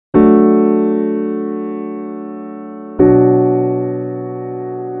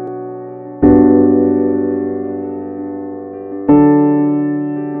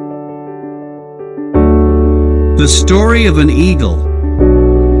The story of an eagle.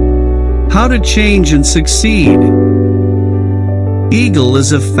 How to change and succeed. Eagle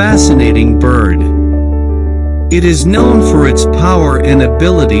is a fascinating bird. It is known for its power and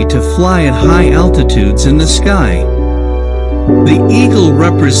ability to fly at high altitudes in the sky. The eagle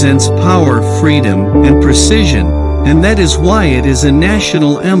represents power, freedom, and precision, and that is why it is a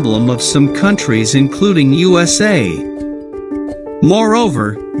national emblem of some countries including USA.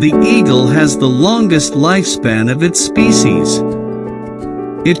 Moreover, the eagle has the longest lifespan of its species.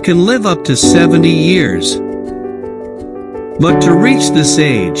 It can live up to 70 years. But to reach this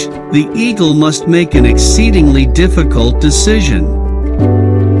age, the eagle must make an exceedingly difficult decision.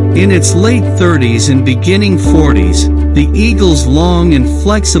 In its late 30s and beginning 40s, the eagle's long and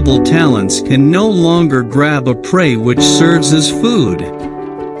flexible talons can no longer grab a prey which serves as food.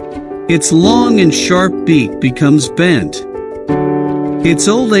 Its long and sharp beak becomes bent. Its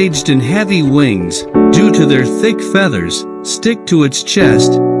old-aged and heavy wings, due to their thick feathers, stick to its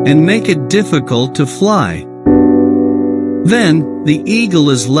chest and make it difficult to fly. Then, the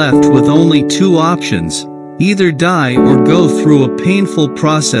eagle is left with only two options: either die or go through a painful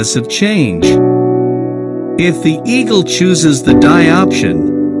process of change. If the eagle chooses the die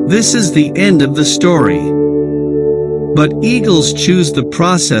option, this is the end of the story. But eagles choose the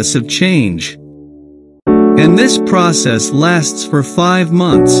process of change. And this process lasts for 5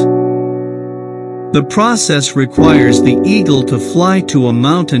 months. The process requires the eagle to fly to a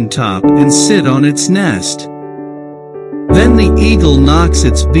mountaintop and sit on its nest. Then the eagle knocks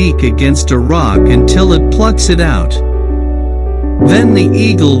its beak against a rock until it plucks it out. Then the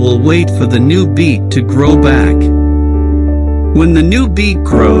eagle will wait for the new beak to grow back. When the new beak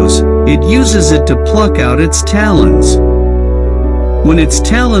grows, it uses it to pluck out its talons. When its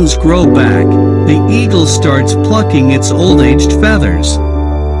talons grow back, the eagle starts plucking its old-aged feathers.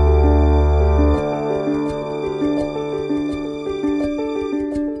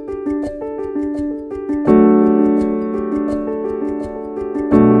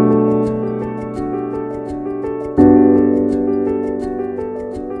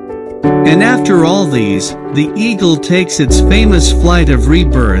 And after all these, the eagle takes its famous flight of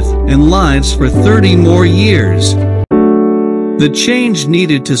rebirth and lives for 30 more years. The change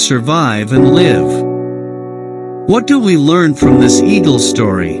needed to survive and live. What do we learn from this eagle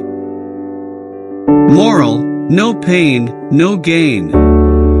story? Moral: no pain, no gain.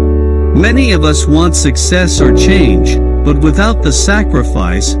 Many of us want success or change, but without the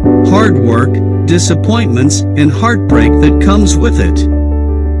sacrifice, hard work, disappointments, and heartbreak that comes with it.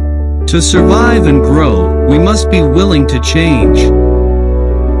 To survive and grow, we must be willing to change.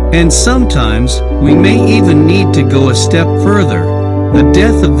 And sometimes, we may even need to go a step further: the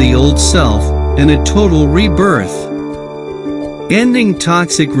death of the old self, and a total rebirth. Ending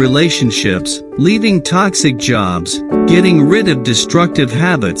toxic relationships, leaving toxic jobs, getting rid of destructive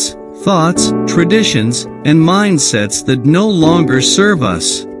habits, thoughts, traditions, and mindsets that no longer serve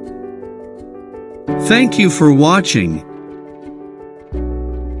us. Thank you for watching.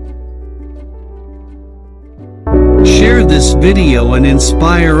 Share this video and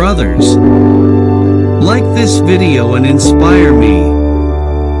inspire others. Like this video and inspire me.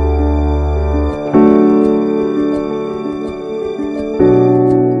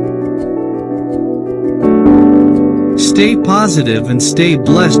 Stay positive and stay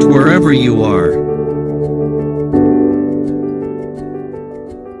blessed wherever you are.